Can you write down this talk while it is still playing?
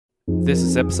This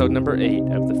is episode number 8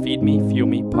 of the Feed Me, Fuel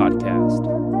Me podcast.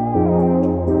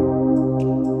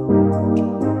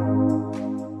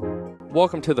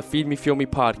 Welcome to the Feed Me, Fuel Me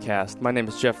podcast. My name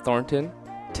is Jeff Thornton,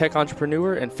 tech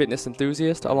entrepreneur and fitness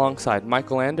enthusiast, alongside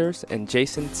Michael Anders and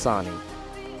Jason Sani.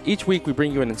 Each week we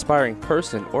bring you an inspiring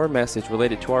person or message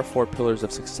related to our 4 pillars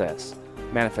of success: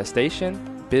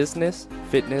 manifestation, business,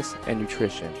 fitness, and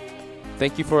nutrition.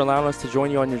 Thank you for allowing us to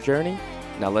join you on your journey.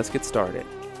 Now let's get started.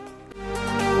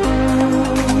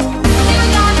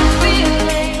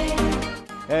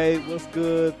 Hey, what's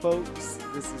good, folks?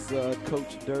 This is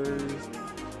Coach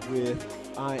Durs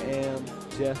with I Am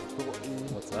Jeff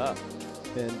Thornton. What's up?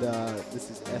 And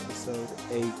this is episode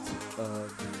 8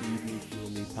 of the Feed Me, Fuel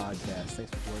Me podcast.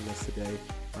 Thanks for joining us today.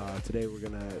 Today we're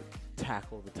going to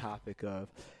tackle the topic of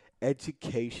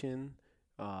education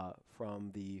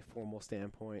from the formal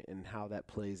standpoint and how that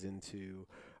plays into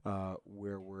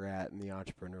where we're at in the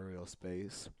entrepreneurial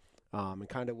space. And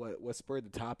kind of what spurred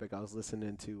the topic, I was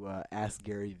listening to Ask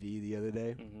Gary Vee the other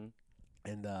day,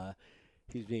 and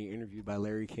he was being interviewed by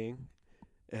Larry King,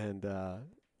 and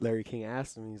Larry King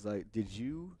asked him, he's like, did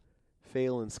you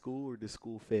fail in school or did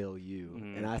school fail you?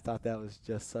 And I thought that was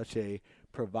just such a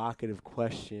provocative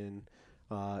question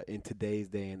in today's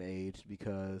day and age,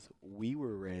 because we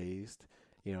were raised,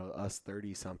 us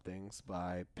 30-somethings,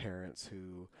 by parents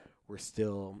who were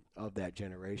still of that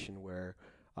generation where,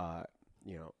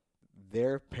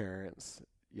 their parents,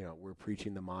 were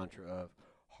preaching the mantra of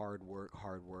hard work,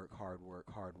 hard work, hard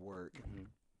work, hard work.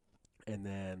 And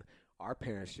then our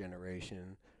parents'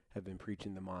 generation have been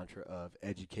preaching the mantra of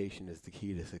education is the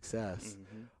key to success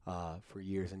for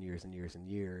years and years and years and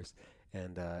years.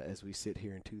 And as we sit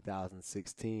here in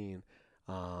 2016,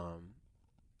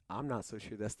 I'm not so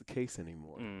sure that's the case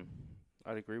anymore.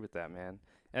 I'd agree with that, man.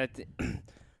 And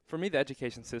for me, the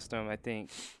education system, I think,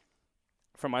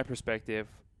 from my perspective,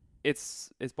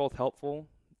 it's both helpful,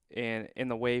 and in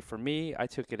the way, for me, I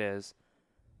took it as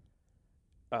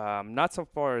not so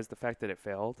far as the fact that it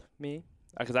failed me,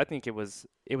 because I think it was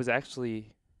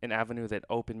actually an avenue that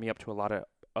opened me up to a lot of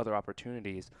other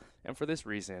opportunities. And for this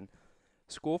reason,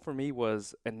 school for me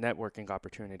was a networking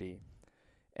opportunity,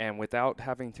 and without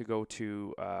having to go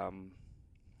to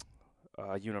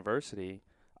university,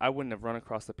 I wouldn't have run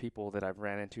across the people that I've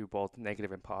ran into, both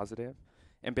negative and positive,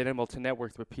 and been able to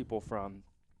network with people from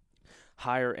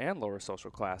higher and lower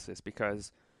social classes.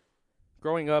 Because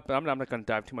growing up, and I'm not going to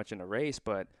dive too much into race,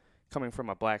 but coming from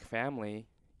a black family,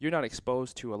 you're not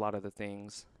exposed to a lot of the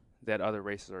things that other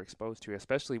races are exposed to,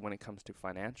 especially when it comes to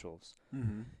financials.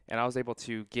 And I was able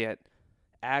to get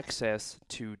access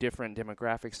to different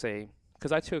demographics, say,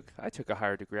 because I took a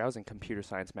higher degree. I was in computer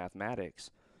science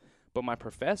mathematics, but my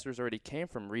professors already came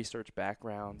from research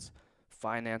backgrounds,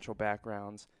 financial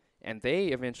backgrounds, and they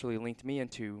eventually linked me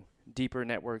into deeper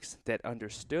networks that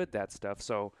understood that stuff.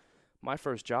 So my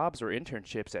first jobs were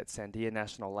internships at Sandia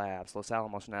National Labs, Los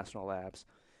Alamos National Labs.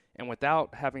 And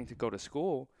without having to go to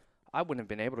school, I wouldn't have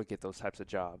been able to get those types of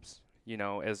jobs,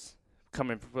 as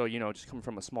coming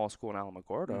from a small school in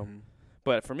Alamogordo.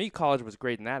 But for me, college was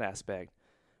great in that aspect.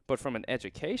 But from an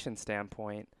education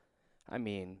standpoint, I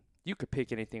mean, you could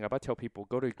pick anything up. I tell people,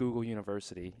 go to Google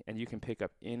University, and you can pick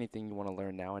up anything you want to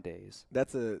learn nowadays.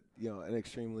 That's an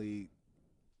extremely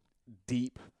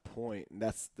deep point, and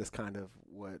that's kind of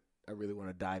what I really want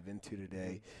to dive into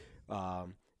today.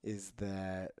 Is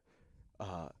that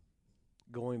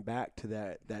going back to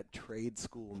that trade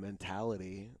school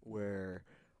mentality, where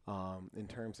in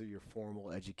terms of your formal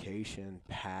education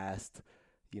past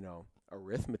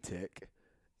arithmetic,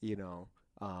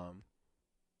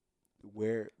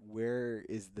 where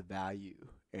is the value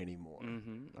anymore?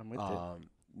 I'm with it.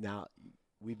 Now,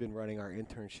 we've been running our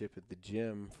internship at the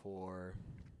gym for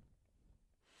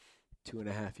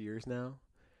 2.5 years now,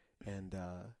 and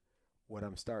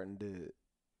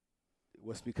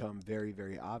what's become very,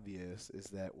 very obvious is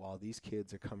that while these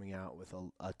kids are coming out with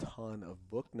a ton of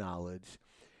book knowledge,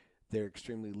 they're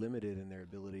extremely limited in their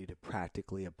ability to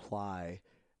practically apply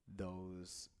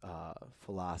those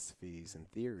philosophies and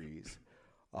theories.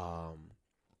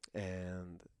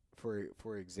 And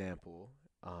for example,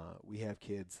 we have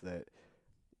kids that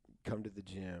come to the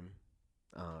gym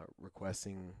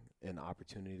requesting an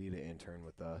opportunity to intern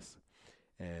with us,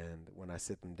 and when I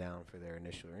sit them down for their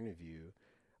initial interview,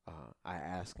 I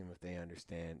ask them if they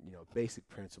understand basic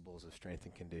principles of strength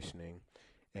and conditioning,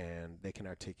 and they can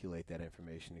articulate that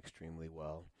information extremely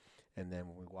well. And then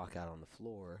when we walk out on the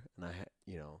floor, and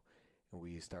and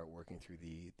we start working through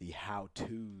the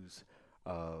how-tos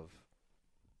of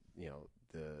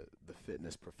the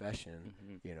fitness profession,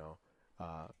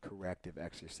 corrective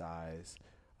exercise,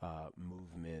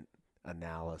 movement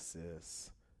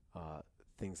analysis, uh,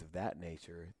 things of that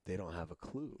nature, they don't have a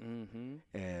clue. Mm-hmm.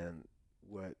 And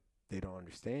what they don't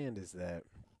understand is that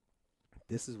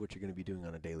this is what you're going to be doing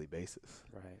on a daily basis.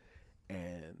 Right.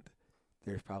 And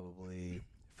there's probably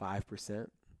 5%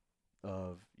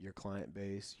 of your client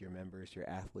base, your members, your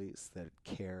athletes that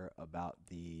care about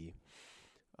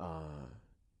uh,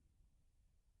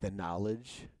 the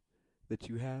knowledge that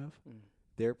you have. Mm.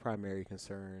 Their primary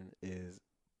concern is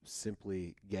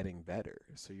simply getting better.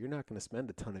 So you're not going to spend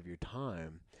a ton of your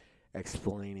time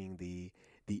explaining the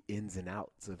ins and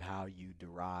outs of how you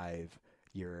derive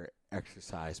your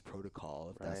exercise protocol,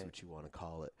 if that's Right. what you want to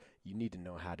call it. You need to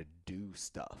know how to do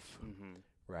stuff, Mm-hmm.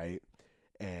 right?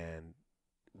 And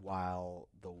while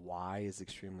the why is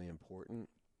extremely important,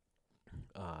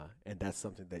 and that's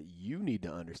something that you need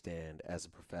to understand as a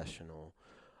professional,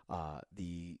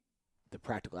 the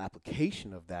practical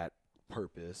application of that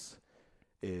purpose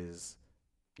is,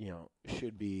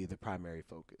 should be the primary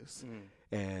focus. Mm.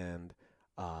 And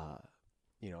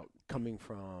coming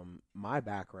from my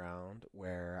background,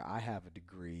 where I have a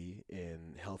degree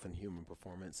in health and human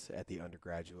performance at the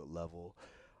undergraduate level,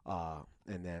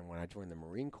 and then when I joined the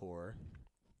Marine Corps,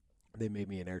 they made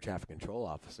me an air traffic control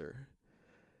officer.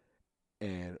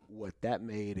 And what that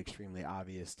made extremely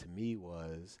obvious to me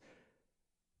was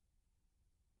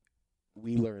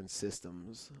we learn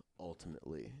systems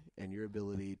ultimately, and your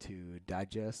ability to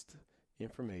digest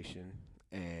information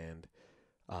and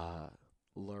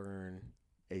learn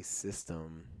a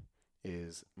system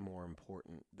is more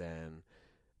important than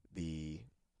the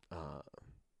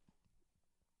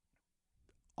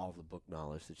all the book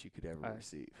knowledge that you could ever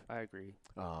receive. I agree.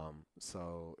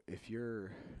 So if you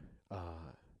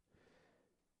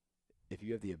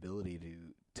have the ability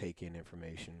to take in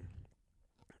information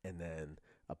and then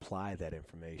apply that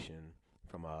information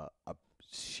from a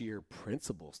sheer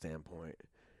principle standpoint,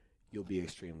 you'll be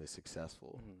extremely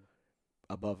successful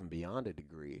above and beyond a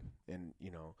degree. And,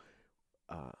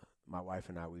 my wife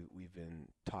and I, we've been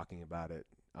talking about it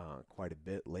quite a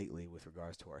bit lately with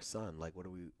regards to our son. Like,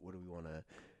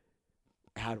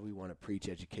 how do we want to preach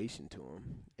education to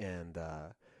him? And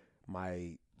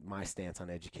my stance on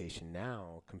education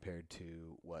now compared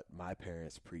to what my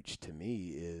parents preached to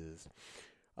me is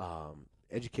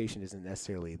education isn't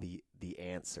necessarily the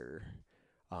answer,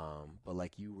 but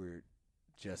like you were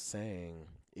just saying,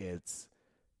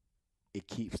 it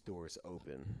keeps doors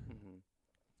open. Mm-hmm.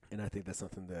 And I think that's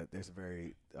something that there's a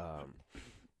very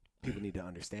people need to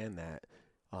understand that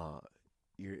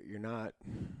you're not,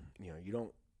 you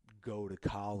don't go to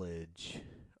college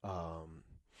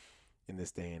in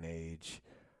this day and age,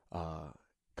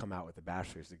 come out with a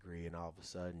bachelor's degree, and all of a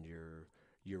sudden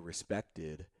you're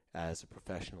respected as a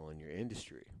professional in your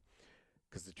industry.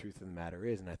 Because the truth of the matter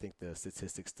is, and I think the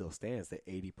statistic still stands, that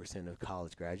 80% of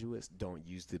college graduates don't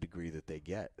use the degree that they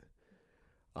get,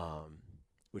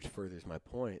 which furthers my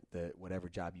point that whatever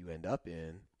job you end up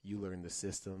in, you learn the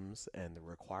systems and the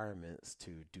requirements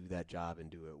to do that job and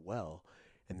do it well,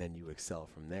 and then you excel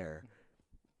from there,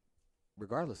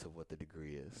 regardless of what the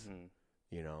degree is.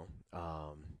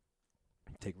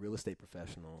 Take real estate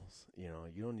professionals. You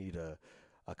don't need a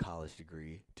college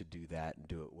degree to do that and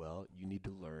do it well. You need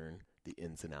to learn the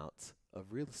ins and outs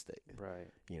of real estate.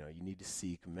 Right. You need to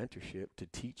seek mentorship to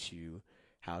teach you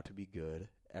how to be good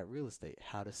at real estate,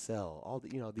 how to sell, all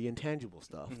the intangible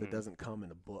stuff that doesn't come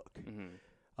in a book.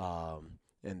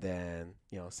 And then,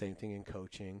 same thing in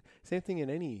coaching, same thing in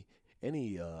any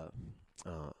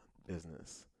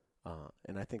business.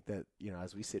 And I think that,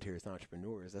 as we sit here as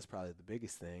entrepreneurs, that's probably the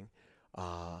biggest thing.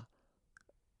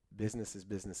 Business is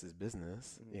business is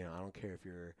business. I don't care if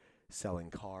you're selling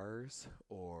cars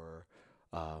or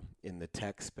in the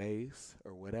tech space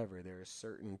or whatever. There are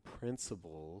certain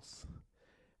principles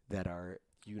that are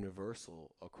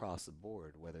universal across the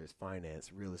board, whether it's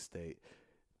finance, real estate,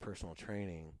 personal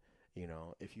training.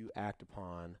 If you act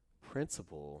upon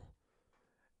principle,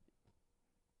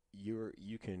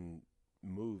 you can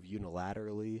move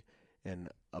unilaterally and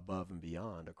above and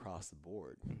beyond across the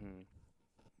board.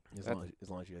 As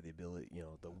long as you have the ability,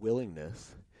 the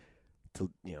willingness to,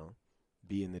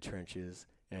 be in the trenches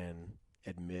and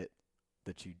admit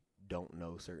that you don't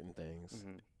know certain things,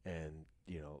 and,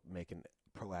 make an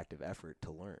proactive effort to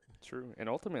learn. True. And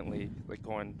ultimately, like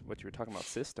what you were talking about,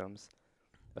 systems,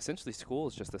 essentially school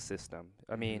is just a system.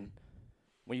 I mean,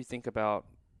 when you think about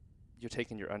you're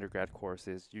taking your undergrad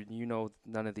courses, you know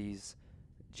none of these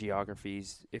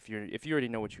geographies, if you already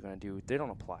know what you're going to do, they don't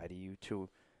apply to you,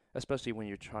 especially when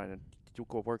you're trying to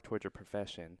go work towards your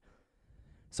profession.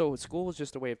 So school is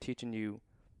just a way of teaching you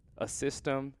a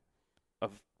system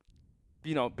of,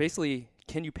 basically,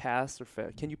 can you pass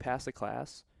a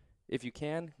class? If you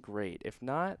can, great. If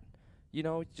not,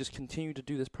 just continue to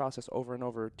do this process over and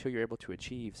over till you're able to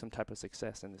achieve some type of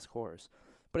success in this course.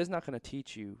 But it's not going to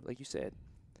teach you, like you said,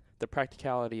 the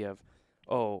practicality of,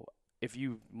 oh, if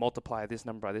you multiply this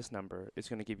number by this number, it's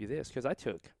going to give you this. Because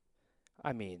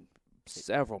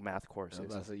several math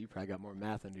courses. So you probably got more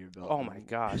math under your belt. Oh my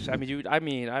gosh! I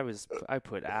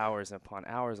put hours upon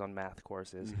hours on math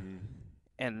courses,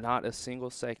 and not a single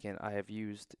second I have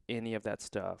used any of that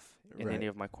stuff in any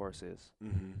of my courses,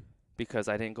 because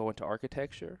I didn't go into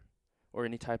architecture or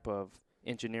any type of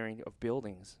engineering of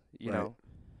buildings. You know,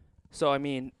 so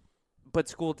but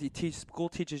school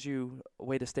teaches you a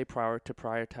way to stay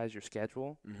prioritize your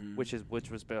schedule, which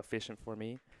was efficient for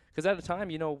me. Because at the time,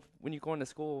 when you go into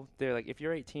school, they're like, if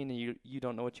you're 18 and you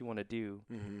don't know what you want to do,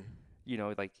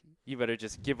 like you better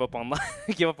just give up on life,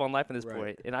 give up on life at this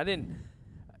point. And I didn't.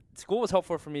 School was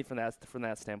helpful for me from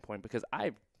that standpoint, because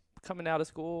coming out of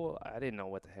school, I didn't know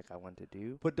what the heck I wanted to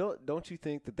do. But don't you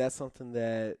think that that's something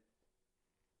that,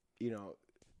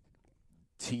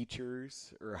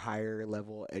 teachers or higher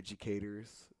level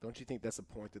educators, don't you think that's a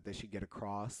point that they should get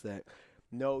across, that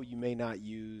no, you may not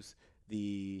use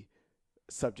the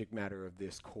subject matter of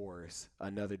this course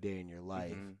another day in your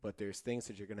life, but there's things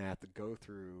that you're going to have to go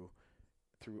through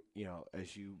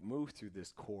as you move through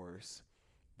this course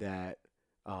that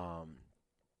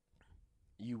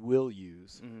you will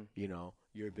use,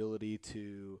 your ability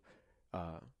to,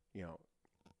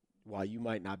 while you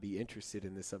might not be interested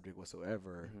in this subject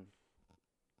whatsoever,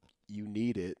 you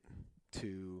need it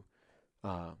to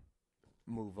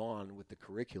move on with the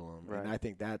curriculum. And I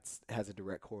think has a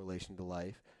direct correlation to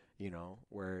life.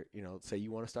 Where, say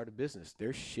you want to start a business,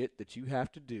 there's shit that you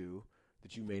have to do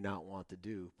that you may not want to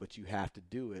do, but you have to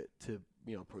do it to,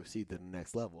 proceed to the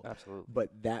next level. Absolutely.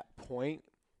 But that point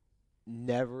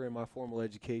never in my formal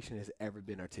education has ever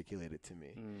been articulated to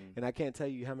me. And I can't tell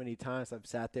you how many times I've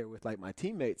sat there with like my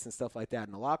teammates and stuff like that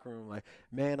in the locker room, like,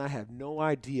 man, I have no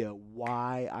idea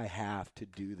why I have to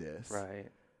do this.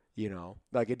 Right.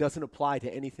 Like it doesn't apply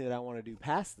to anything that I want to do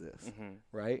past this.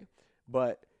 Right.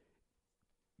 But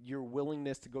your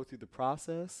willingness to go through the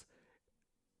process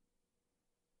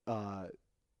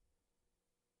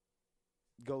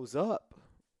goes up,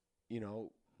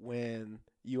 when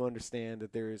you understand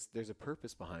that there's a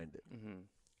purpose behind it.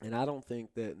 And I don't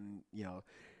think that in,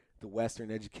 the Western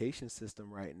education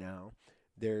system right now,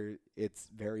 it's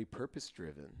very purpose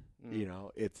driven.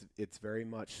 It's very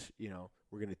much,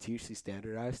 we're going to teach these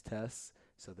standardized tests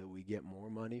so that we get more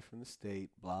money from the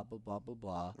state, blah, blah, blah, blah,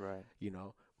 blah. Right.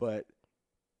 But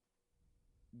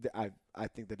I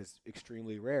think that it's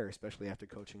extremely rare, especially after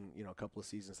coaching, a couple of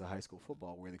seasons of high school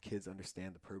football, where the kids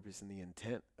understand the purpose and the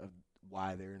intent of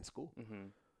why they're in school.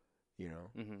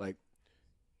 Like,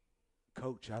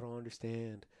 coach, I don't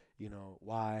understand,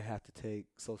 why I have to take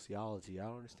sociology. I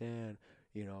don't understand,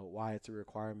 why it's a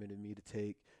requirement of me to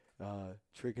take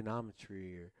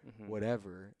trigonometry or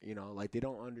whatever. Like they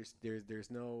don't understand. There's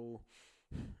no.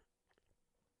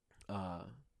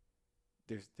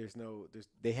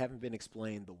 They haven't been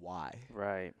explained the why.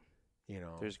 Right.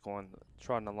 They're just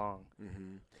trotting along.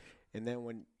 And then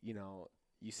when,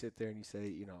 you sit there and you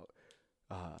say,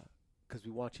 because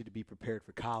we want you to be prepared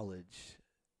for college.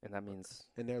 And that means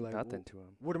and they're like, nothing to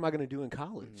them. What am I going to do in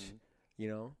college?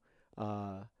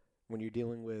 When you're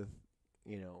dealing with,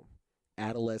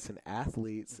 adolescent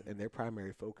athletes and their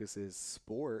primary focus is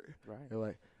sport. Right. They're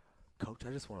like, coach,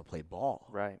 I just want to play ball.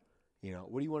 Right.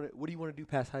 What do you want to do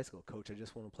past high school? Coach, I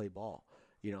just want to play ball.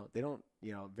 They don't,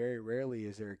 very rarely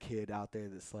is there a kid out there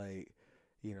that's like,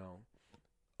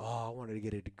 oh, I wanted to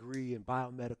get a degree in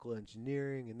biomedical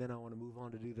engineering and then I want to move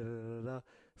on to do da-da-da-da.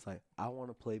 It's like, I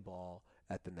want to play ball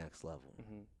at the next level,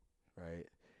 right?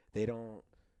 They don't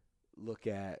look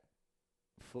at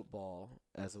football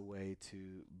as a way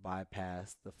to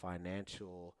bypass the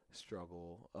financial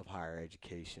struggle of higher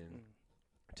education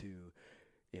to,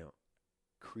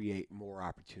 create more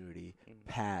opportunity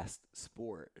past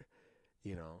sport,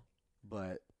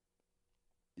 but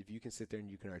if you can sit there and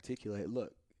you can articulate,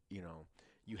 look,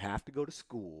 you have to go to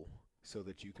school so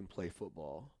that you can play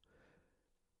football.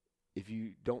 If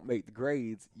you don't make the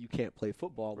grades, you can't play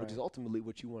football, which is ultimately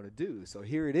what you want to do. So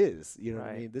here it is. You know what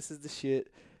I mean? This is the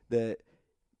shit that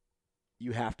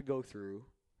you have to go through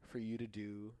for you to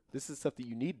do. This is stuff that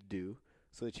you need to do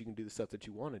so that you can do the stuff that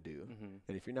you want to do.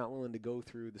 And if you're not willing to go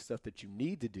through the stuff that you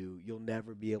need to do, you'll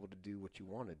never be able to do what you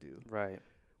want to do. Right.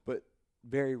 But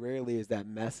very rarely is that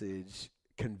message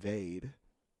conveyed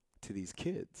to these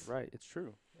kids. Right. It's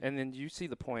true. And then you see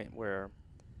the point where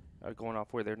going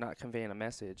off where they're not conveying a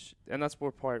message. And that's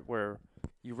the part where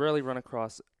you rarely run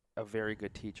across a very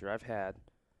good teacher. I've had,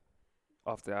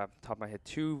 off the top of my head,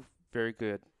 two very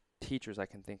good teachers I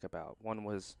can think about. One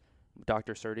was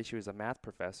Dr. Surdy. She was a math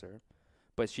professor,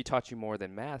 but she taught you more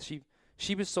than math.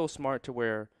 She was so smart to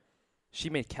where she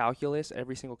made calculus,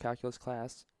 every single calculus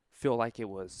class, feel like it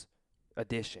was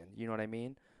addition. You know what I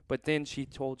mean? But then she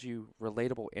told you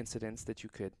relatable incidents that you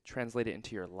could translate it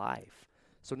into your life.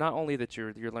 So not only that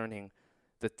you're learning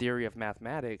the theory of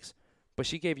mathematics, but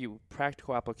she gave you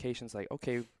practical applications like,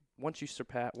 okay, once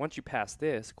you pass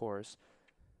this course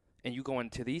and you go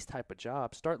into these type of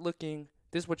jobs, start looking,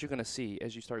 this is what you're going to see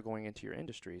as you start going into your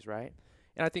industries, right?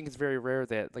 And I think it's very rare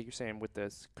that, like you're saying, with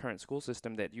this current school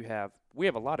system that we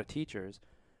have a lot of teachers,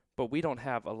 but we don't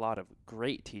have a lot of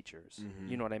great teachers. Mm-hmm.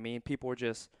 You know what I mean? People are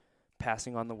just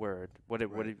passing on the word, what it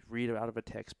read out of a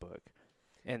textbook.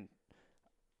 And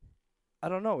I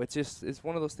don't know, it's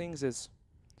one of those things is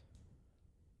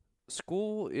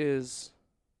school is,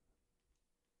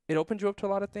 it opens you up to a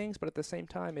lot of things, but at the same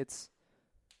time, it's,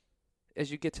 as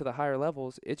you get to the higher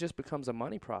levels, it just becomes a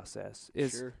money process.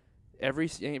 Sure. Every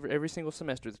single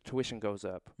semester, the tuition goes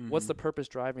up. Mm-hmm. What's the purpose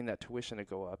driving that tuition to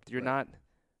go up? You're not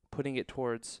putting it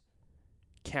towards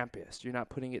campus. You're not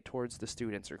putting it towards the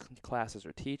students or classes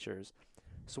or teachers.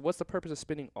 So what's the purpose of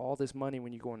spending all this money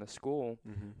when you go into school?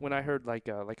 Mm-hmm. When I heard like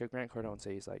a Grant Cardone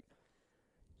say, he's like,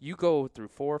 you go through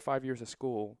 4 or 5 years of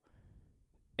school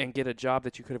and get a job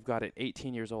that you could have got at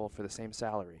 18 years old for the same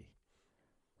salary.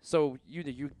 So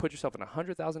you put yourself in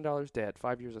 $100,000 debt,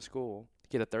 5 years of school,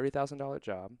 get a $30,000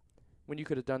 job, when you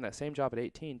could have done that same job at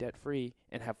 18, debt-free,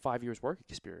 and have 5 years work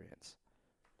experience.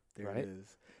 There right? it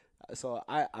is. So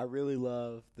I really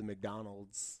love the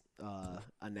McDonald's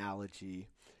analogy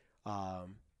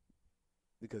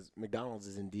because McDonald's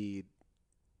is indeed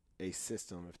a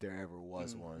system if there ever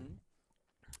was one.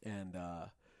 And,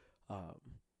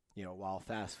 while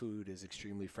fast food is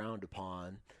extremely frowned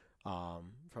upon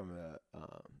from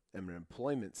an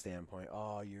employment standpoint,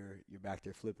 you're back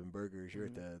there flipping burgers, you're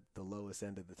at the lowest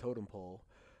end of the totem pole.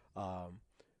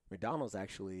 McDonald's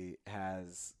actually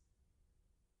has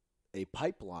a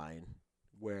pipeline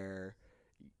where,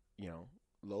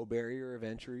 low barrier of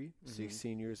entry,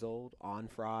 16 years old, on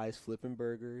fries, flipping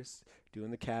burgers,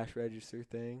 doing the cash register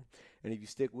thing. And if you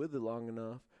stick with it long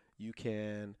enough, you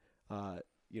can,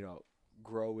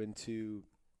 grow into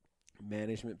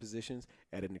management positions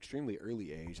at an extremely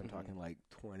early age. I'm talking like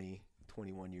 20,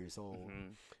 21 years old.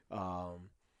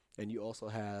 And you also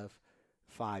have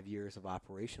 5 years of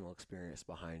operational experience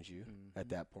behind you at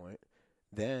that point.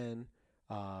 Then,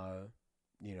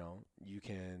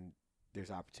 there's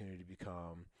opportunity to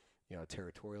become,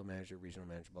 territorial manager, regional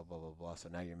manager, blah, blah, blah, blah. So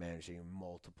now you're managing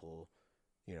multiple,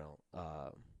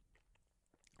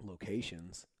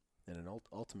 locations. And then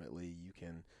ultimately you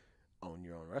can own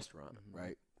your own restaurant,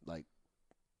 right? Like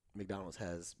McDonald's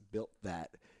has built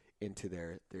that into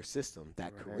their system,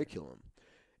 that curriculum.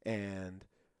 And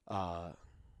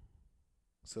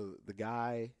so the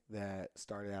guy that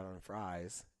started out on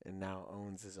fries and now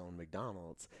owns his own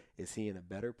McDonald's, is he in a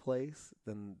better place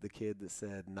than the kid that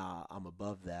said, nah, I'm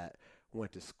above that,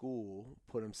 went to school,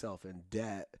 put himself in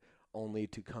debt, only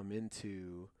to come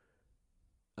into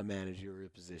a managerial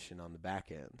position on the back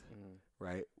end,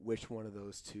 right? Which one of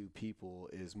those two people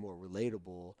is more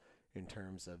relatable in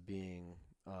terms of being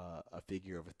a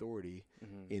figure of authority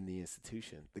in the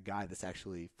institution? The guy that's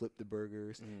actually flipped the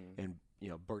burgers and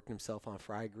burnt himself on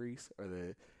fry grease, or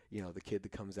the kid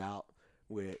that comes out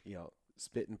with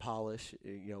spit and polish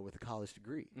with a college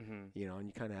degree, and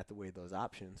you kind of have to weigh those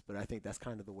options. But I think that's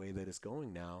kind of the way that it's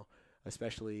going now,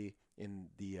 especially in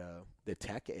the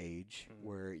tech age,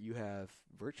 where you have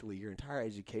virtually your entire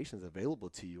education is available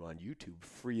to you on YouTube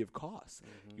free of cost.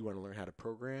 You want to learn how to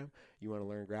program, you want to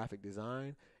learn graphic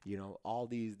design, all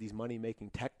these money-making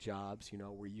tech jobs,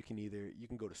 where you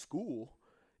can go to school,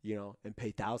 and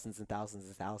pay thousands and thousands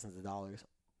and thousands of dollars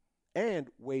and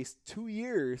waste 2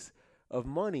 years of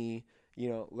money,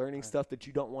 learning stuff that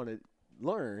you don't want to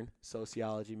learn,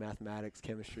 sociology, mathematics,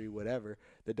 chemistry, whatever,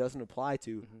 that doesn't apply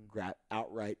to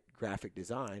outright graphic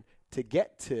design, to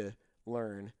get to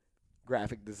learn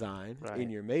graphic design in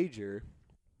your major,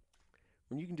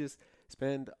 when you can just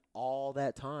spend all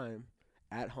that time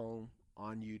at home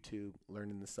on YouTube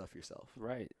learning the stuff yourself.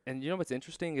 Right. And what's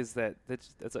interesting is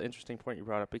that's an interesting point you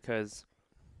brought up, because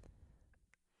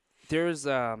there's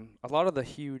a lot of the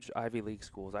huge Ivy League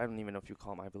schools. I don't even know if you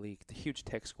call them Ivy League. The huge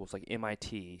tech schools like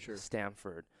MIT,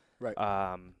 Stanford,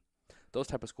 those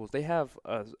type of schools. They have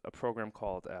a program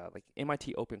called like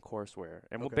MIT Open Courseware.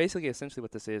 And basically, essentially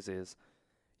what this is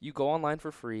you go online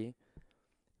for free,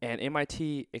 and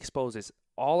MIT exposes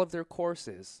all of their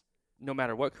courses, no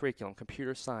matter what curriculum,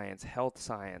 computer science, health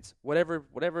science, whatever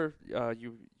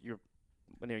your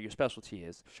specialty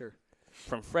is. Sure.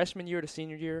 From freshman year to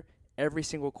senior year, every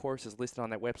single course is listed on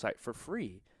that website for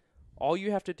free. All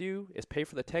you have to do is pay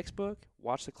for the textbook,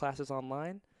 watch the classes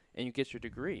online, and you get your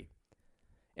degree.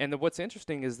 And what's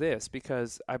interesting is this,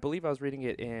 because I believe I was reading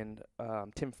it in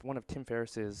one of Tim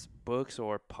Ferriss's books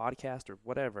or podcast or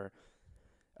whatever.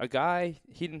 A guy,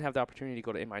 he didn't have the opportunity to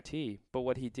go to MIT, but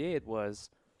what he did was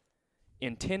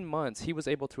in 10 months, he was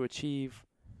able to achieve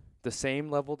the same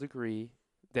level degree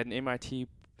that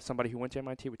somebody who went to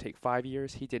MIT would take 5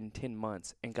 years. He did in 10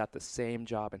 months and got the same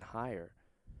job and higher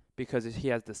because he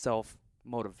has the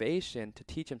self-motivation to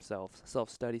teach himself,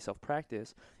 self-study,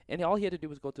 self-practice, and all he had to do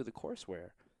was go through the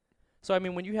courseware. So, I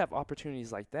mean, when you have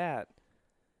opportunities like that,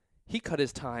 he cut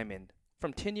his time in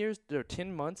from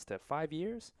 10 months to 5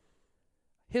 years.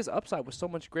 His upside was so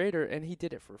much greater, and he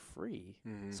did it for free.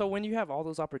 Mm-hmm. So when you have all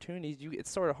those opportunities,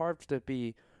 it's sort of hard to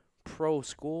be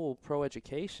pro-school,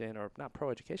 pro-education, or not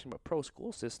pro-education, but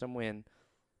pro-school system when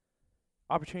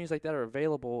opportunities like that are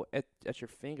available at your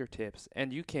fingertips,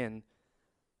 and you can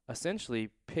essentially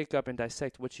pick up and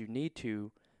dissect what you need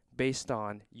to based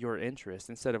on your interest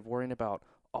instead of worrying about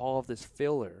all of this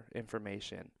filler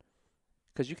information,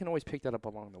 because you can always pick that up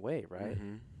along the way, right?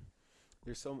 Mm-hmm.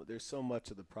 There's so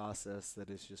much of the process that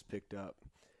is just picked up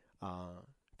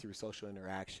through social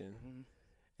interaction,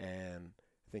 mm-hmm. and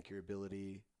I think your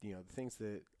ability, the things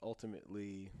that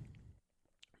ultimately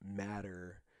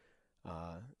matter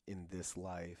in this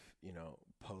life,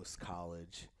 post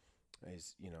college,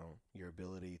 is your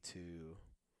ability to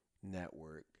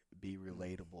network, be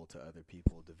relatable to other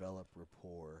people, develop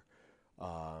rapport,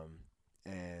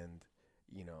 and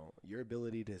your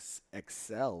ability to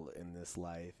excel in this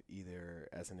life, either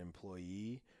as an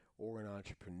employee or an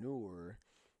entrepreneur,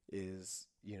 is,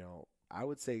 I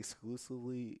would say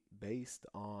exclusively based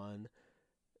on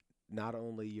not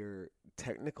only your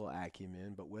technical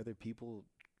acumen, but whether people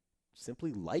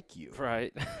simply like you.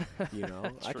 Right.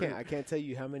 I can't tell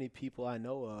you how many people I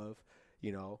know of,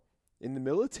 in the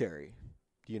military,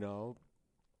 where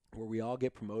we all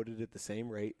get promoted at the same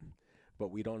rate, but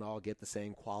we don't all get the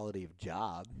same quality of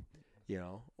job,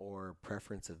 or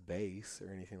preference of base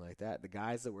or anything like that. The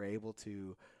guys that were able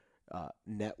to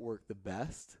network the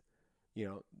best,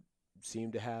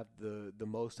 seem to have the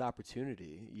most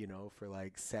opportunity, for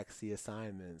like sexy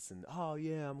assignments, and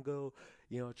I'm go,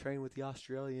 train with the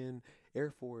Australian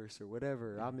Air Force or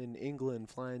whatever. I'm in England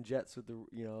flying jets with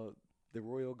the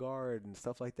Royal Guard and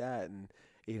stuff like that, and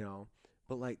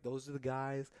but like those are the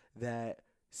guys that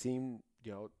seem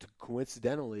to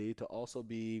coincidentally to also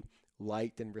be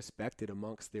liked and respected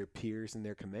amongst their peers in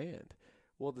their command.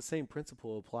 Well, the same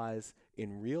principle applies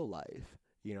in real life.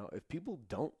 If people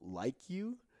don't like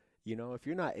you, if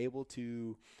you're not able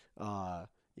to,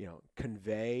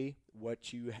 convey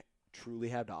what you truly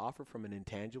have to offer from an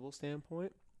intangible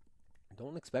standpoint,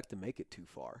 don't expect to make it too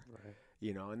far. Right.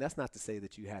 And that's not to say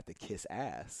that you have to kiss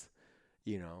ass,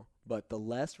 but the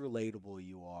less relatable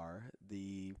you are,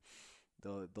 the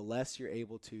less you're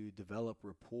able to develop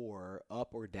rapport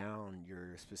up or down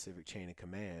your specific chain of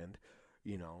command,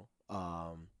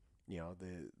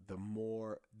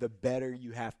 the better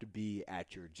you have to be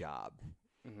at your job.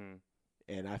 Mm-hmm.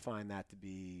 And I find that to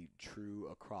be true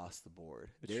across the board.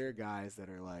 There are guys that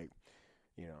are like,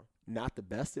 not the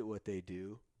best at what they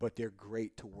do, but they're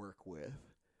great to work with,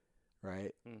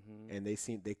 right? Mm-hmm.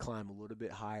 And they climb a little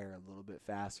bit higher, a little bit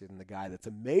faster than the guy that's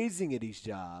amazing at each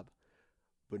job,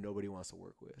 but nobody wants to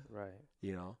work with. Right.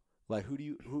 Like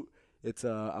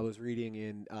I was reading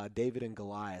in David and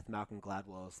Goliath, Malcolm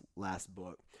Gladwell's last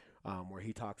book, where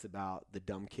he talks about the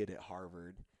dumb kid at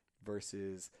Harvard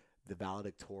versus the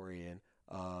valedictorian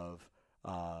of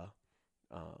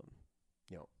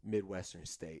Midwestern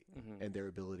state, mm-hmm. and their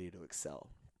ability to excel,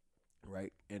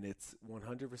 right? And it's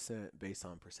 100% based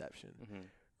on perception,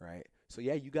 mm-hmm. right? So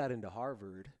yeah, you got into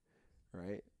Harvard,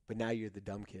 right? But now you're the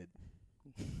dumb kid.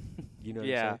 What I'm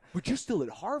saying? But you're still at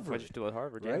Harvard.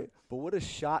 Right? Yeah. But what a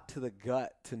shot to the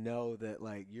gut to know that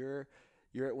like you're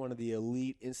at one of the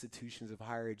elite institutions of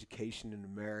higher education in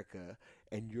America,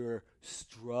 and you're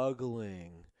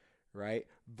struggling, right?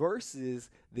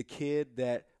 Versus the kid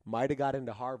that might have got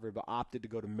into Harvard but opted to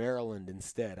go to Maryland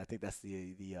instead. I think that's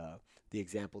the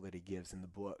example that he gives in the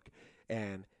book.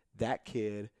 And that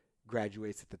kid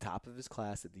graduates at the top of his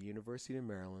class at the University of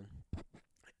Maryland,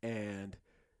 and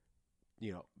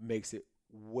makes it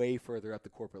way further up the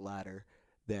corporate ladder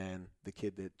than the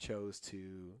kid that chose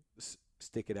to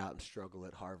stick it out and struggle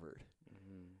at Harvard.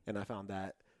 Mm-hmm. And I found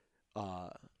that I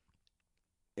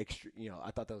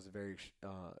thought that was a very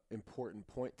important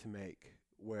point to make,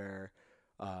 where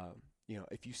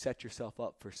if you set yourself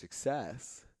up for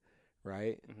success,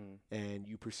 right? Mm-hmm. And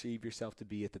you perceive yourself to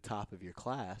be at the top of your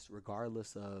class,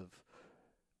 regardless of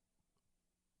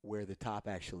where the top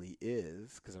actually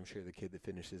is, because I'm sure the kid that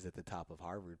finishes at the top of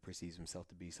Harvard perceives himself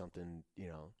to be something,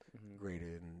 Mm-hmm.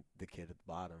 greater than the kid at the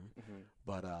bottom. Mm-hmm.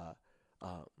 But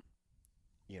um,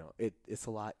 it's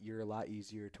you're a lot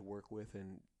easier to work with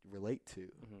and relate to,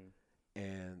 Mm-hmm.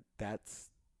 and that's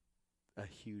a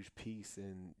huge piece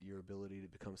in your ability to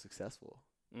become successful.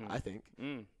 I think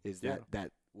is Yeah.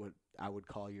 that what I would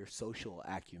call your social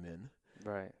acumen.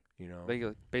 Right. You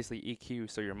know. Basically EQ,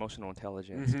 so your emotional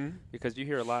intelligence. Mm-hmm. Because you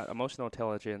hear a lot, emotional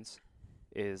intelligence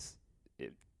is,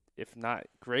 if not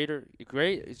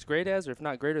it's great as, or if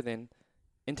not greater than,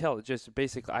 just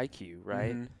basic IQ,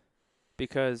 right? Mm-hmm.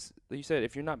 Because like you said,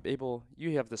 if you're not able,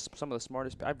 you have some of the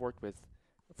smartest. I've worked with,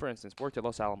 for instance, worked at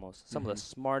Los Alamos, some of the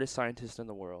smartest scientists in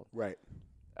the world. Right.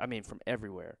 I mean, from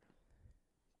everywhere.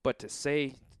 But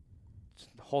to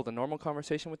hold a normal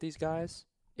conversation with these guys,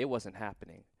 it wasn't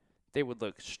happening. They would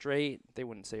look straight. They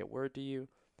wouldn't say a word to you.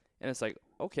 And it's like,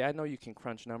 okay, I know you can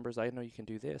crunch numbers. I know you can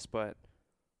do this, but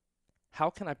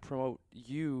how can I promote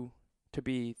you to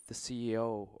be the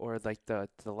CEO or like the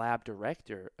lab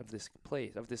director of this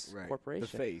place, of this corporation?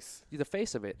 The face. You're the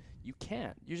face of it. You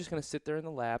can't. You're just going to sit there in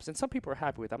the labs. And some people are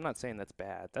happy with it. I'm not saying that's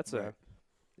bad. That's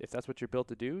if that's what you're built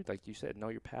to do, like you said, know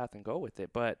your path and go with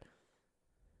it. But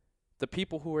the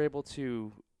people who are able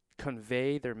to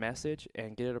convey their message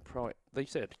and get it like you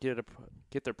said,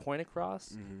 get their point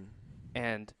across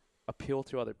and appeal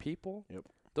to other people. Yep.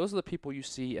 Those are the people you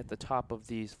see at the top of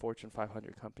these Fortune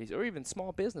 500 companies or even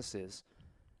small businesses.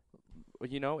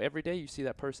 Every day you see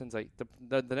that person's like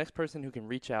the next person who can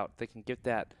reach out, they can get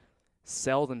that,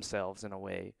 sell themselves in a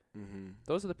way.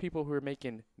 Those are the people who are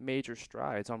making major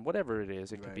strides on whatever it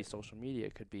is. It could be social media,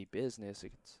 it could be business,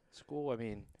 it's school. I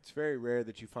mean, it's very rare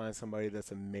that you find somebody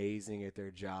that's amazing at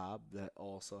their job that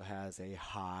also has a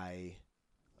high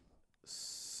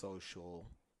social,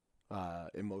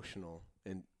 emotional,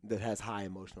 and that has high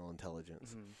emotional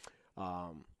intelligence.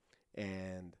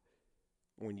 And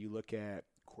when you look at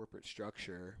corporate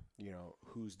structure,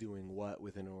 who's doing what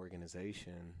within an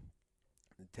organization,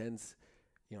 it tends,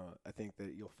 I think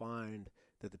that you'll find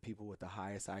that the people with the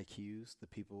highest IQs, the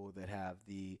people that have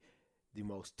the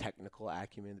most technical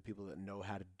acumen, the people that know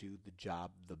how to do the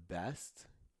job the best,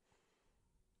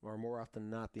 are more often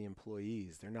than not the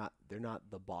employees. They're not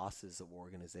the bosses of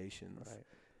organizations. right.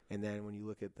 And then when you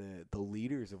look at the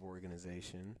leaders of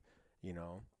organization,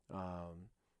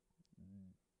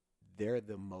 they're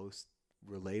the most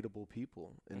relatable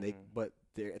people, and but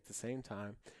they're at the same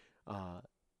time,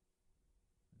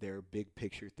 they're big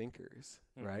picture thinkers,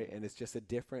 right? And it's just a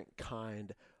different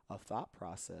kind of thought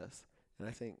process. And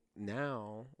I think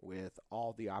now, with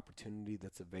all the opportunity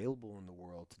that's available in the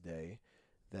world today,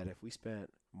 that if we spent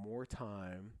more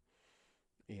time,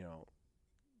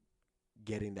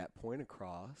 getting that point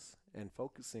across and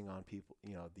focusing on people,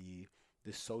 the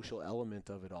social element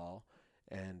of it all,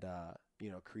 and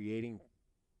creating,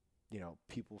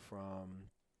 people from,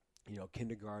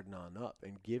 kindergarten on up,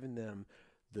 and giving them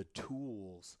the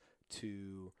tools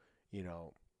to,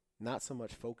 not so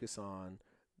much focus on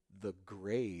the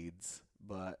grades,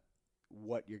 but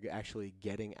what you're actually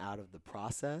getting out of the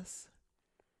process,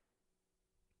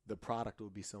 the product will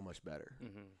be so much better.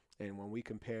 And when we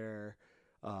compare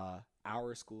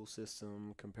our school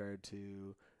system compared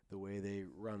to the way they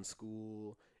run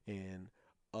school in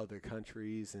other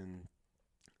countries, and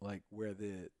like where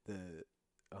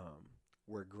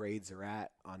where grades are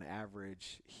at on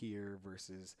average here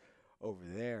versus over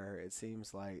there, it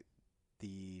seems like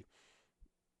the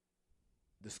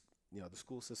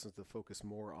school systems to focus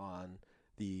more on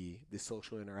the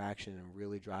social interaction and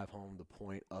really drive home the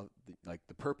point of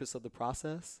the purpose of the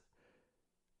process,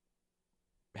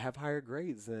 have higher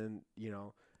grades than,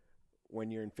 when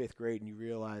you're in fifth grade and you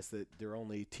realize that they're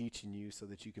only teaching you so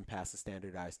that you can pass a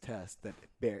standardized test that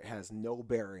has no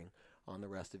bearing on the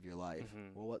rest of your life.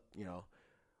 Well,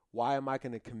 why am I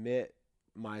going to commit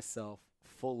myself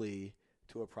fully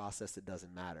to a process that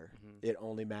doesn't matter? It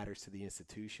only matters to the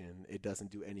institution. It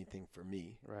doesn't do anything for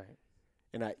me. Right.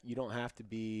 And you don't have to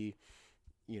be,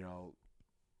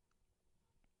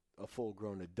 a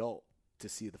full-grown adult to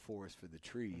see the forest for the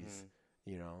trees.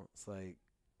 It's like,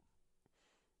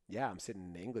 yeah, I'm sitting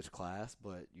in an English class,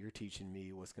 but you're teaching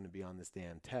me what's going to be on this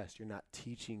damn test. You're not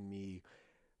teaching me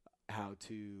how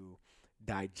to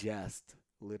digest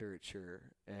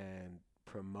literature and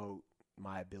promote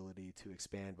my ability to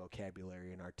expand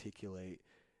vocabulary and articulate,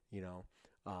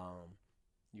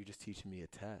 you're just teaching me a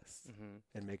test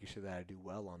and making sure that I do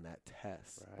well on that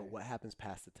test. Right. But what happens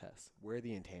past the test? Where are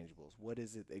the intangibles? What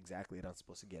is it exactly that I'm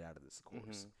supposed to get out of this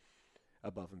course?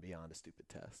 above and beyond a stupid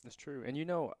test. That's true. And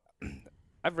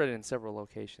I've read it in several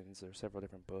locations or several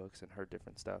different books and heard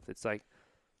different stuff. It's like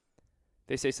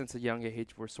they say since a young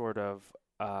age we're sort of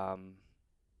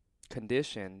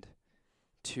conditioned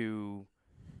to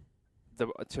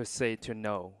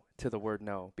the word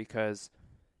no, because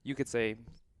you could say,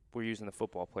 we're using the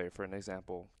football player for an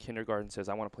example. Kindergarten says,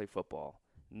 I want to play football.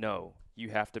 No, you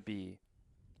have to be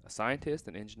a scientist,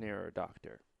 an engineer, or a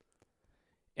doctor.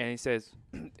 And he says,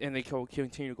 and they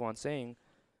continue to go on saying,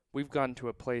 we've gotten to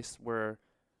a place where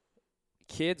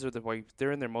kids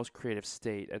they're in their most creative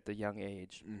state at the young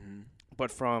age. Mm-hmm. But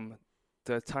from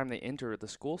the time they enter the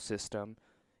school system,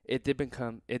 it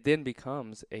then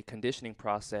becomes a conditioning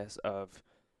process of,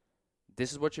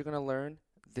 this is what you're going to learn,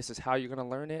 this is how you're going to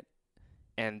learn it,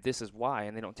 and this is why,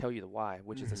 and they don't tell you the why,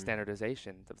 which is the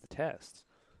standardization of the tests.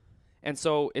 And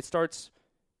so it starts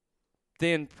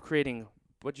then creating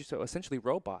essentially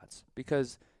robots,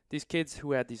 because these kids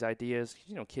who had these ideas,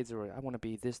 kids who are, I want to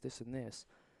be this, this, and this,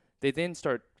 they then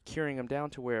start curing them down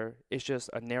to where it's just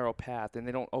a narrow path, and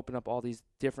they don't open up all these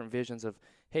different visions of,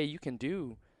 hey, you can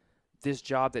do this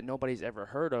job that nobody's ever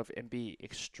heard of and be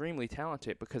extremely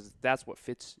talented because that's what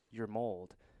fits your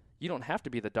mold. You don't have to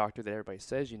be the doctor that everybody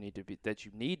says you need to be,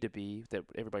 that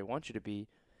everybody wants you to be.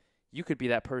 You could be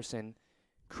that person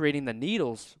creating the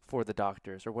needles for the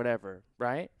doctors or whatever,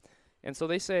 right? And so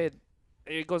they said,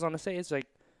 it goes on to say, it's like,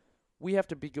 we have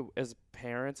to be, as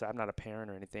parents, I'm not a parent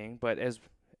or anything, but as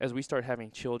we start having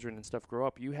children and stuff grow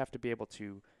up, you have to be able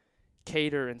to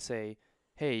cater and say,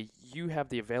 hey, you have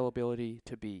the availability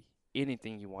to be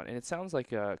anything you want. And it sounds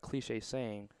like a cliche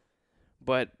saying,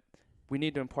 but we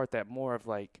need to impart that more of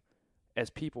like, as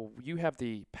people, you have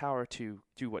the power to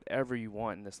do whatever you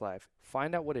want in this life.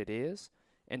 Find out what it is,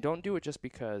 and don't do it just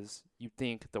because you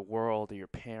think the world or your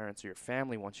parents or your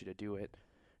family wants you to do it.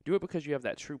 Do it because you have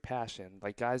that true passion.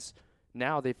 Like guys,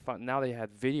 now they have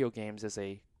video games as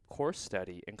a course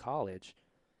study in college,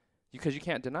 because you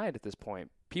can't deny it at this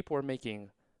point. People are making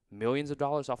millions of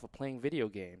dollars off of playing video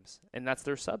games, and that's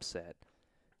their subset.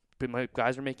 But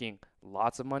guys are making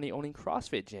lots of money owning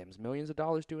CrossFit gyms, millions of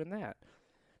dollars doing that.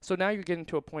 So now you're getting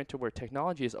to a point to where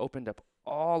technology has opened up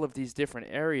all of these different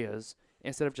areas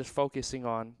instead of just focusing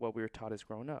on what we were taught as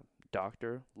growing up,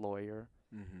 doctor, lawyer,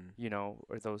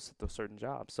 or those certain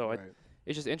jobs. So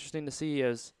it's just interesting to see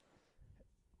as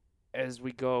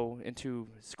we go into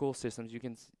school systems,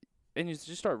 and you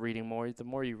just start reading more. The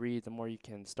more you read, the more you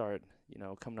can start,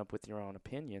 coming up with your own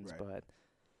opinions. Right. But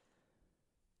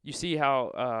you see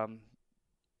how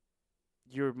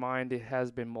your mind has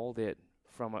been molded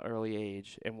from an early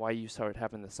age, and why you start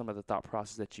having some of the thought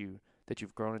process that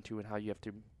you've grown into, and how you have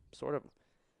to sort of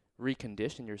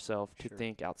recondition yourself to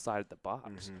think outside the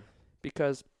box.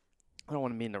 Because I don't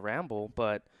want to mean to ramble,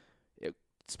 but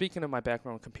speaking of my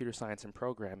background in computer science and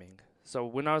programming, so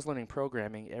when I was learning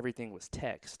programming, everything was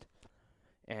text,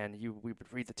 and we would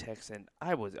read the text, and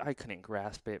I couldn't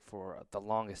grasp it for the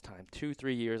longest time.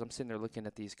 2-3 years, I'm sitting there looking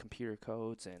at these computer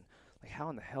codes, and like, how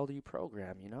in the hell do you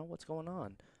program? What's going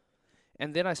on?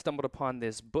 And then I stumbled upon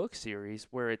this book series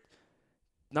where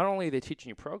not only are they teaching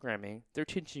you programming, they're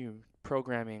teaching you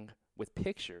programming with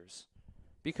pictures,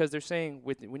 because they're saying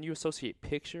when you associate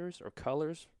pictures or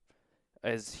colors,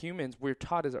 as humans, we're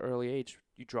taught at an early age,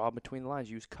 you draw between the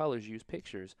lines, use colors, use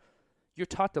pictures. You're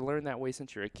taught to learn that way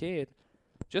since you're a kid.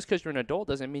 Just because you're an adult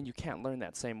doesn't mean you can't learn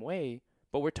that same way,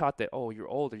 but we're taught that, you're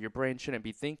older, your brain shouldn't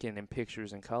be thinking in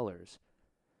pictures and colors.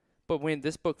 But when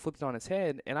this book flipped on its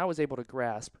head, and I was able to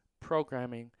grasp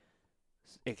programming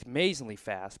amazingly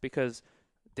fast, because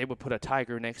they would put a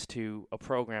tiger next to a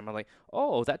program. I'm like,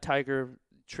 that tiger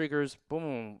triggers,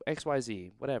 boom,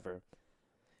 XYZ, whatever.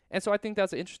 And so I think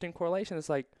that's an interesting correlation. It's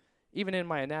like, even in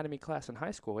my anatomy class in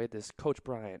high school, I had this Coach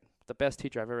Bryant, the best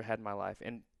teacher I've ever had in my life.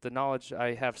 And the knowledge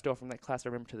I have still from that class, I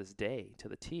remember to this day, to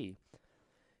the T.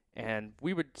 And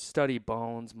we would study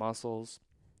bones, muscles,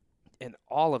 and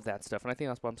all of that stuff. And I think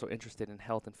that's why I'm so interested in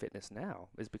health and fitness now,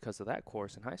 is because of that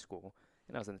course in high school.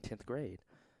 And I was in the 10th grade.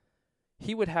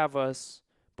 He would have us,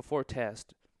 before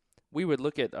test, we would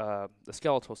look at the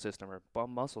skeletal system or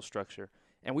bone muscle structure,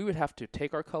 and we would have to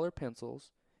take our color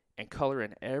pencils and color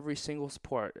in every single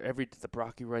part, the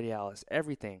brachioradialis,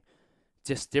 everything,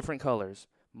 just different colors,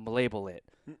 label it,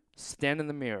 stand in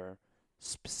the mirror,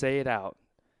 say it out.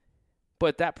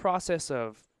 But that process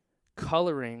of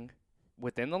coloring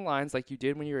within the lines, like you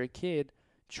did when you were a kid,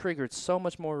 triggered so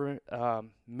much more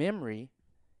memory,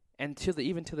 and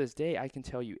even to this day, I can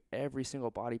tell you every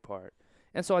single body part.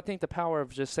 And so I think the power of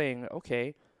just saying,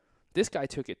 okay, this guy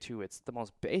took it to the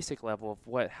most basic level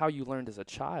of how you learned as a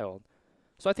child.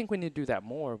 So I think we need to do that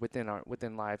more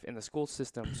within life, and the school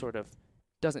system sort of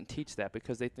doesn't teach that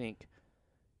because they think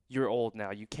you're old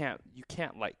now. You can't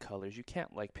like colors. You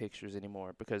can't like pictures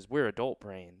anymore because we're adult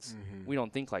brains. Mm-hmm. We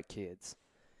don't think like kids.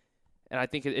 And I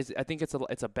think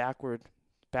it's a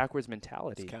backwards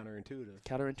mentality. It's counterintuitive.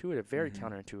 Counterintuitive, very Mm-hmm.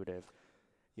 counterintuitive.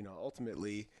 You know,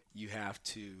 ultimately, you have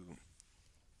to.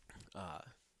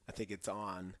 I think it's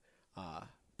on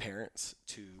parents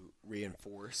to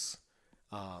reinforce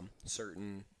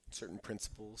certain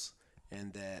principles,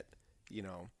 and that, you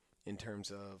know, in terms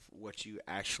of what you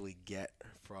actually get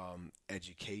from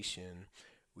education,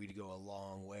 we'd go a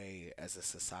long way as a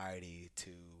society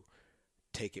to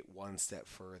take it one step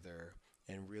further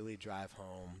and really drive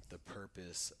home the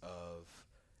purpose of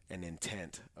an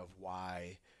intent of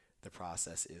why the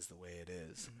process is the way it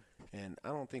is. And I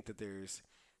don't think that there's,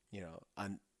 you know,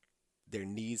 there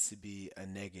needs to be a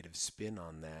negative spin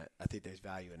on that. I think there's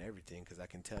value in everything, because I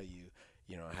can tell you,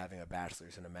 you know, having a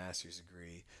bachelor's and a master's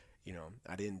degree, you know,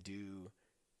 I didn't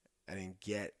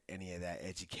get any of that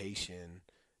education,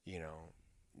 you know,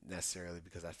 necessarily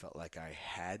because I felt like I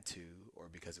had to or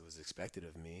because it was expected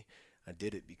of me. I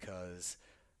did it because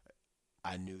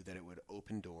I knew that it would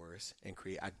open doors and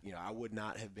create, I would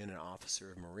not have been an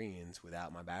officer of Marines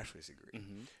without my bachelor's degree,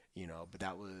 Mm-hmm. you know, but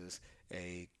that was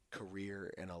a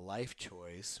career and a life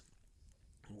choice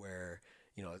where,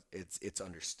 you know, it's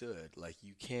understood. Like,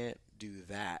 you can't do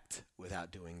that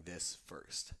without doing this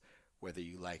first, whether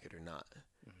you like it or not.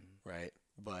 Mm-hmm. Right?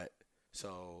 But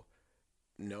so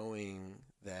knowing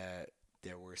that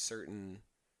there were certain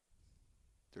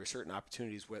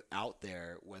opportunities out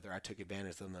there, whether I took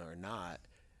advantage of them or not,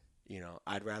 you know,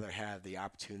 I'd rather have the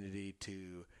opportunity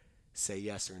to say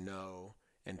yes or no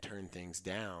and turn things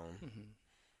down Mm-hmm.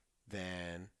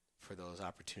 than for those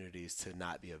opportunities to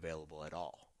not be available at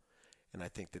all. And I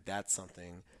think that that's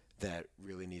something that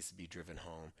really needs to be driven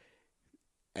home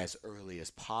as early as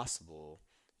possible,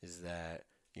 is that,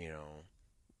 you know,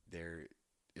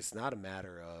 it's not a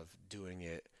matter of doing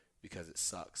it because it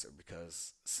sucks or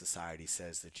because society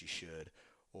says that you should,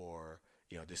 or,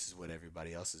 you know, this is what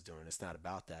everybody else is doing. It's not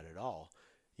about that at all.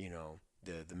 You know,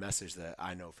 the message that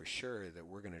I know for sure that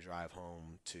we're going to drive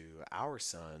home to our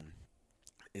son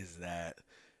is that,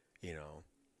 you know,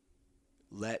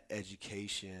 let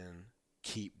education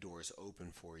keep doors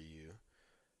open for you.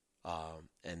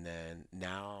 And then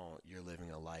now you're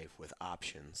living a life with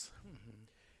options. Mm-hmm.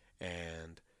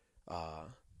 And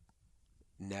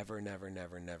never, never,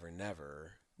 never, never,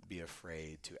 never be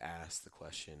afraid to ask the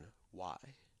question, why?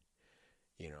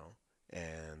 You know,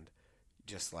 and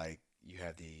just like you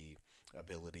have the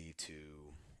ability to,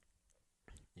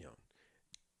 you know,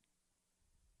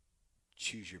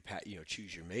 choose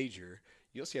your major,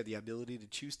 you also have the ability to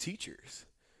choose teachers,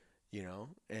 you know,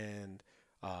 and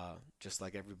just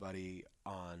like everybody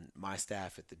on my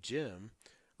staff at the gym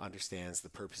understands the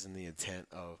purpose and the intent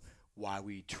of why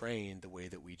we train the way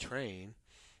that we train,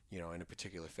 you know, in a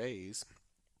particular phase,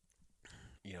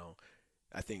 you know,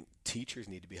 I think teachers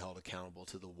need to be held accountable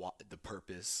to the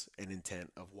purpose and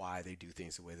intent of why they do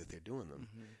things the way that they're doing them.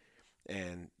 Mm-hmm.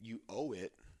 And you owe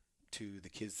it to the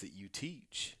kids that you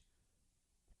teach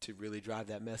to really drive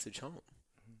that message home.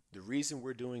 Mm-hmm. The reason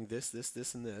we're doing this,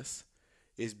 and this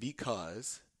is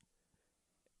because,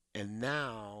 and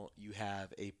now you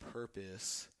have a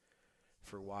purpose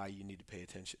for why you need to pay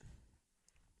attention.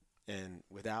 And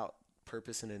without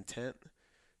purpose and intent,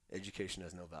 education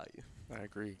has no value. I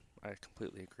agree. I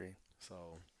completely agree. So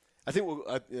I think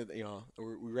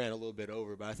we ran a little bit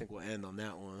over, but I think we'll end on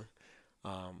that one.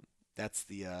 That's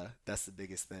the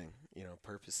biggest thing. You know,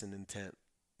 purpose and intent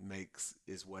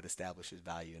is what establishes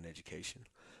value in education.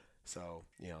 So,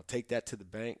 you know, take that to the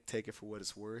bank, take it for what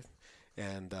it's worth.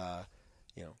 And,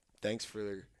 you know, thanks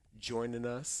for joining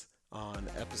us on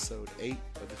episode 8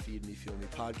 of the Feed Me, Fuel Me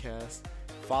podcast.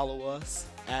 Follow us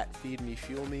at Feed Me,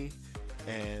 Fuel Me,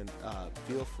 and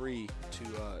feel free to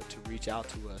reach out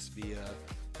to us via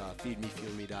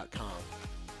feedmefuelme.com.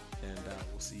 And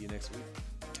we'll see you next week.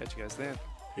 Catch you guys then.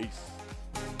 Peace.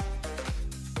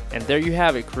 And there you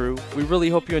have it, crew. We really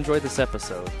hope you enjoyed this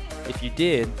episode. If you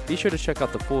did, be sure to check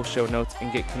out the full show notes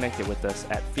and get connected with us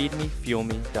at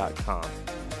feedmefuelme.com.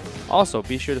 Also,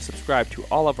 be sure to subscribe to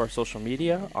all of our social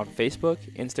media on Facebook,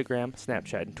 Instagram,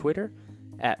 Snapchat, and Twitter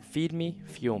at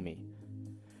feedmefuelme.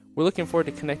 We're looking forward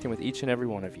to connecting with each and every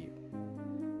one of you.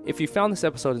 If you found this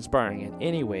episode inspiring in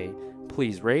any way,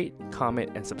 please rate,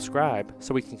 comment, and subscribe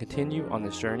so we can continue on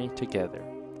this journey together.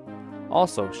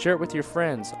 Also, share it with your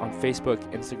friends on Facebook,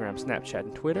 Instagram, Snapchat,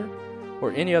 and Twitter,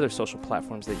 or any other social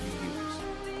platforms that you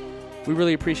use. We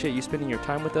really appreciate you spending your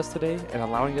time with us today and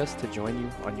allowing us to join you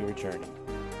on your journey.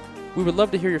 We would love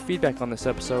to hear your feedback on this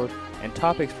episode and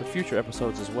topics for future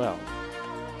episodes as well.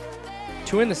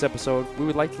 To end this episode, we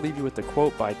would like to leave you with a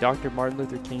quote by Dr. Martin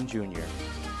Luther King Jr.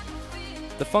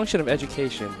 The function of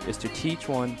education is to teach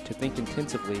one to think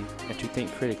intensively and to think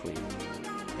critically.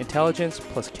 Intelligence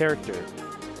plus character,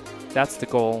 that's the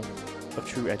goal of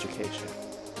true education.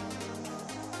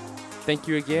 Thank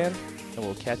you again, and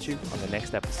we'll catch you on the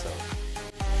next episode.